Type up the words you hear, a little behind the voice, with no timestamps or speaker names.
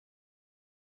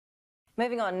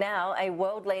Moving on now, a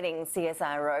world-leading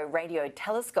CSIRO radio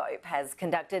telescope has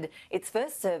conducted its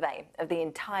first survey of the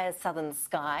entire southern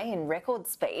sky in record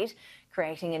speed,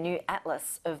 creating a new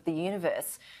atlas of the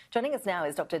universe. Joining us now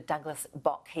is Dr. Douglas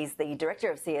Bock. He's the Director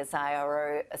of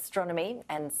CSIRO Astronomy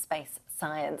and Space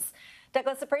Science.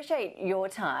 Douglas, appreciate your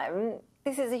time.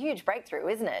 This is a huge breakthrough,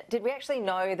 isn't it? Did we actually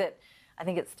know that, I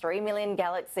think it's 3 million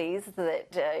galaxies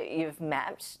that you've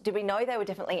mapped? Did we know they were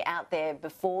definitely out there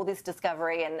before this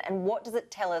discovery? And what does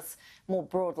it tell us more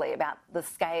broadly about the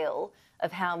scale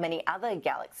of how many other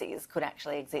galaxies could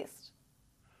actually exist?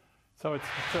 So it's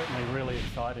certainly really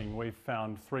exciting. We've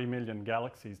found 3 million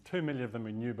galaxies. 2 million of them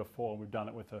we knew before. We've done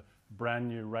it with a brand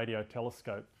new radio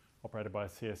telescope operated by a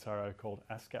CSIRO called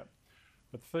ASCAP.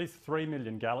 But these 3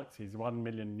 million galaxies, 1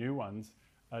 million new ones,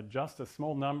 are just a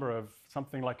small number of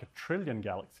something like 1 trillion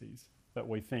galaxies that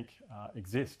we think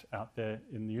exist out there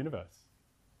in the universe.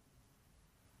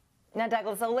 Now,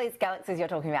 Douglas, all these galaxies you're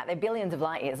talking about, they're billions of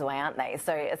light years away, aren't they?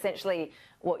 So essentially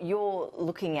what you're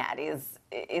looking at is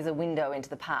a window into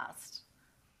the past.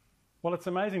 Well, it's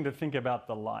amazing to think about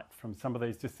the light from some of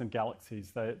these distant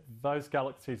galaxies. Those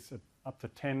galaxies are up to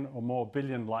 10 or more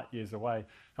billion light years away.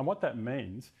 And what that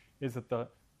means is that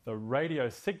the radio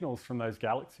signals from those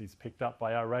galaxies picked up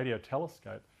by our radio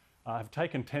telescope have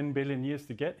taken 10 billion years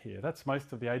to get here. That's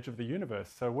most of the age of the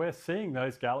universe. So we're seeing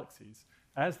those galaxies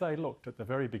as they looked at the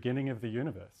very beginning of the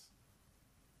universe.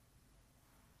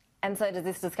 And so does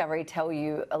this discovery tell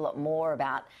you a lot more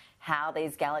about how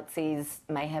these galaxies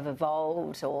may have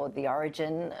evolved or the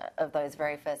origin of those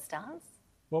very first stars?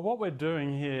 Well, what we're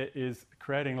doing here is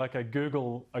creating like a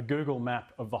Google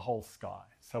map of the whole sky.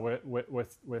 So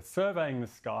we're surveying the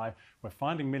sky, we're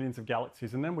finding millions of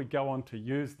galaxies, and then we go on to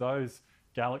use those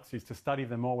galaxies to study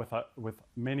them more with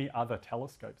many other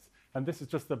telescopes. And this is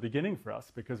just the beginning for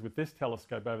us, because with this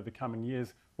telescope over the coming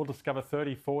years, we'll discover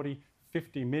 30, 40,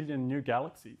 50 million new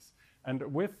galaxies. And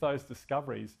with those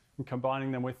discoveries, and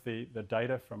combining them with the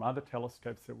data from other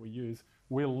telescopes that we use,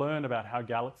 we'll learn about how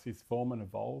galaxies form and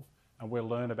evolve, and we'll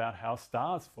learn about how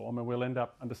stars form, and we'll end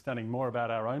up understanding more about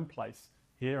our own place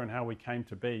here and how we came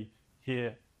to be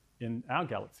here in our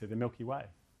galaxy, the Milky Way.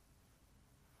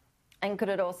 And could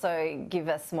it also give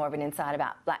us more of an insight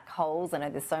about black holes? I know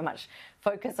there's so much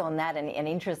focus on that and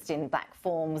interest in black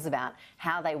forms, about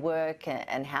how they work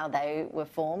and how they were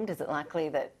formed. Is it likely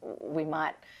that we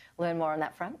might learn more on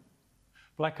that front?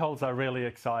 Black holes are really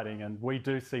exciting, and we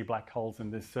do see black holes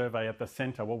in this survey at the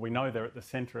centre. Well, we know they're at the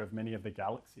centre of many of the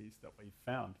galaxies that we've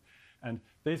found. And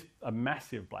these are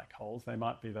massive black holes. They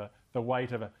might be the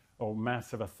weight of or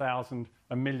mass of 1,000,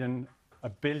 1,000,000,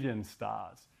 1 billion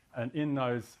stars. And in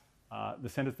those, the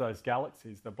centres of those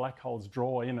galaxies, the black holes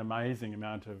draw in an amazing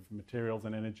amount of materials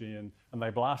and energy, and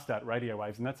they blast out radio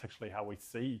waves. And that's actually how we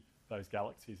see those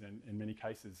galaxies in many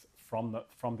cases, from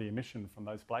the emission from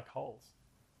those black holes.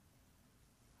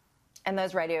 And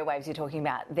those radio waves you're talking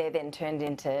about, they're then turned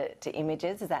into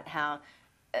images. Is that how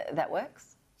that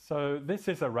works? So this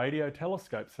is a radio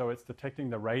telescope, so it's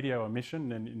detecting the radio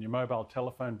emission in your mobile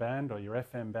telephone band or your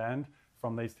FM band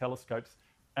from these telescopes.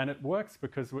 And it works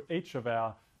because each of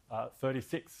our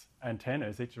 36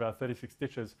 antennas, each of our 36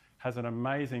 dishes, has an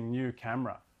amazing new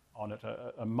camera on it,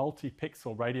 a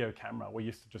multi-pixel radio camera. We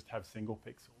used to just have single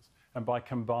pixels. And by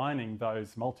combining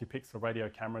those multi-pixel radio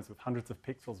cameras with hundreds of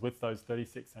pixels with those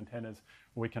 36 antennas,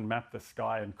 we can map the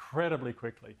sky incredibly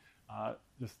quickly,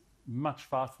 just much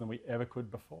faster than we ever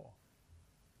could before.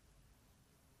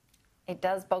 It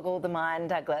does boggle the mind,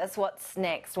 Douglas. What's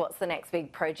next? What's the next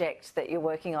big project that you're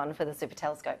working on for the Super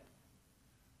Telescope?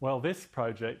 Well, this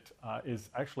project is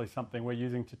actually something we're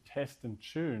using to test and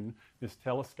tune this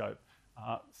telescope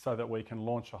so that we can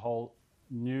launch a whole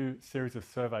new series of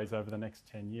surveys over the next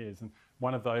 10 years. And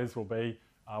one of those will be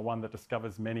one that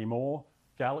discovers many more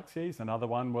galaxies. Another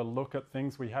one will look at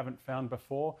things we haven't found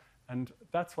before. And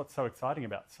that's what's so exciting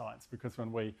about science, because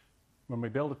when we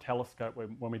build a telescope,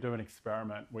 when we do an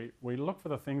experiment, we look for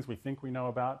the things we think we know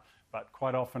about, but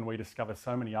quite often we discover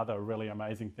so many other really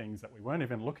amazing things that we weren't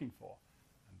even looking for.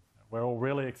 And we're all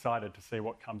really excited to see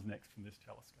what comes next from this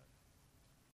telescope.